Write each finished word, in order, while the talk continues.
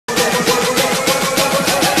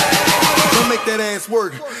make that ass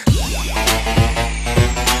work.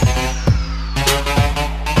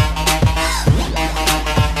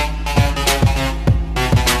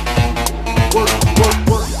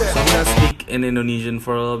 So I'm gonna speak in Indonesian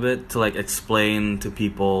for a little bit to like explain to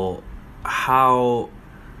people how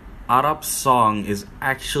Arap's song is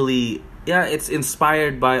actually, yeah, it's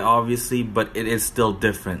inspired by obviously, but it is still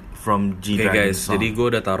different from G-Dragon's song. Jadi gue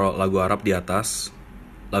udah taruh lagu Arap di atas,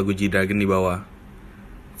 lagu G-Dragon di bawah.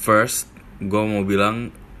 First, gue mau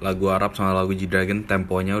bilang lagu Arap sama lagu G-Dragon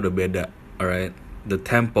temponya udah beda, alright? The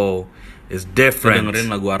tempo is different. Kita dengerin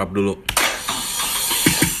lagu Arap dulu.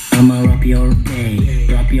 I'ma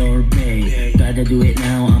RapYourBae, gotta do it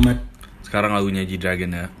now, Sekarang lagunya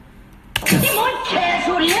G-Dragon ya.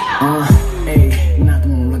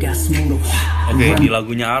 Oke, di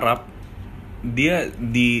lagunya Arap, dia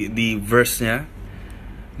di verse-nya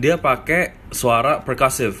dia pakai suara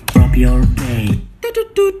percussive.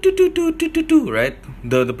 Right?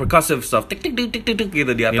 The percussive stuff. Tik tik tik tik tik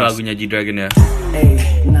gitu di atas. Ini lagunya G-Dragon ya.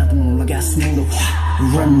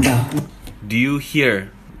 Do you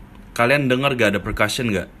hear? Kalian dengar gak ada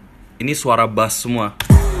percussion gak? Ini suara bass semua.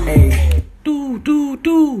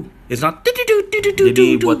 It's not.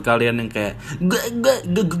 Jadi buat kalian yang kayak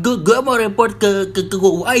gue mau report ke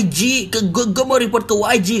YG, gue mau report ke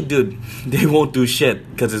YG, dude, they won't do shit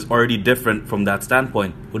because it's already different from that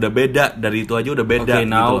standpoint. Udah beda dari itu aja, udah beda. Okay,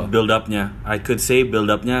 now gitu build upnya, I could say build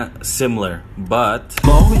upnya similar, but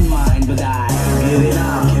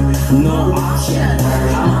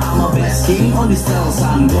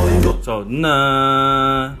so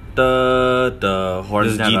the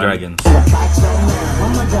horns G-Dragon.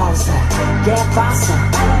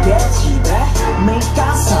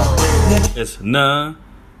 It's na.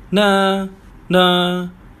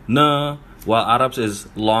 While Arab's is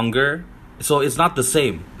longer, so it's not the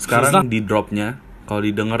same. Sekarang di dropnya, kalau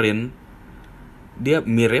didengerin, dia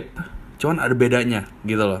mirip, cuman ada bedanya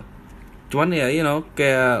gitu loh. Cuman ya, you know,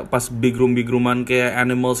 kayak pas big rooman kayak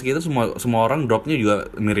Animals gitu, semua orang dropnya juga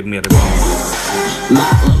mirip-mirip.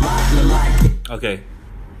 Okay,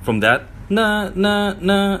 from that, na,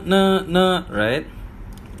 right?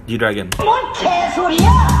 G-Dragon. But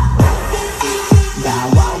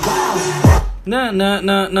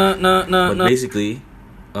basically,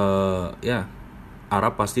 yeah,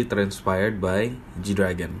 Arap pasti inspired by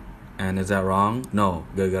G-Dragon. And is that wrong? No,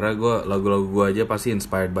 gara-gara lagu-lagu gue aja pasti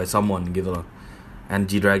inspired by someone gitu loh. And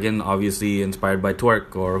G-Dragon obviously inspired by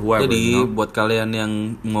Twerk or whoever. Jadi you know? Buat kalian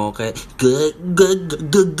yang mau kayak gue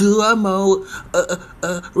mau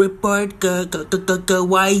report ke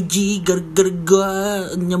YG gara-gara gue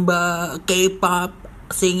nyembah K-pop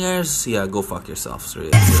singers, yeah, go fuck yourself,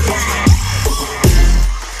 serious.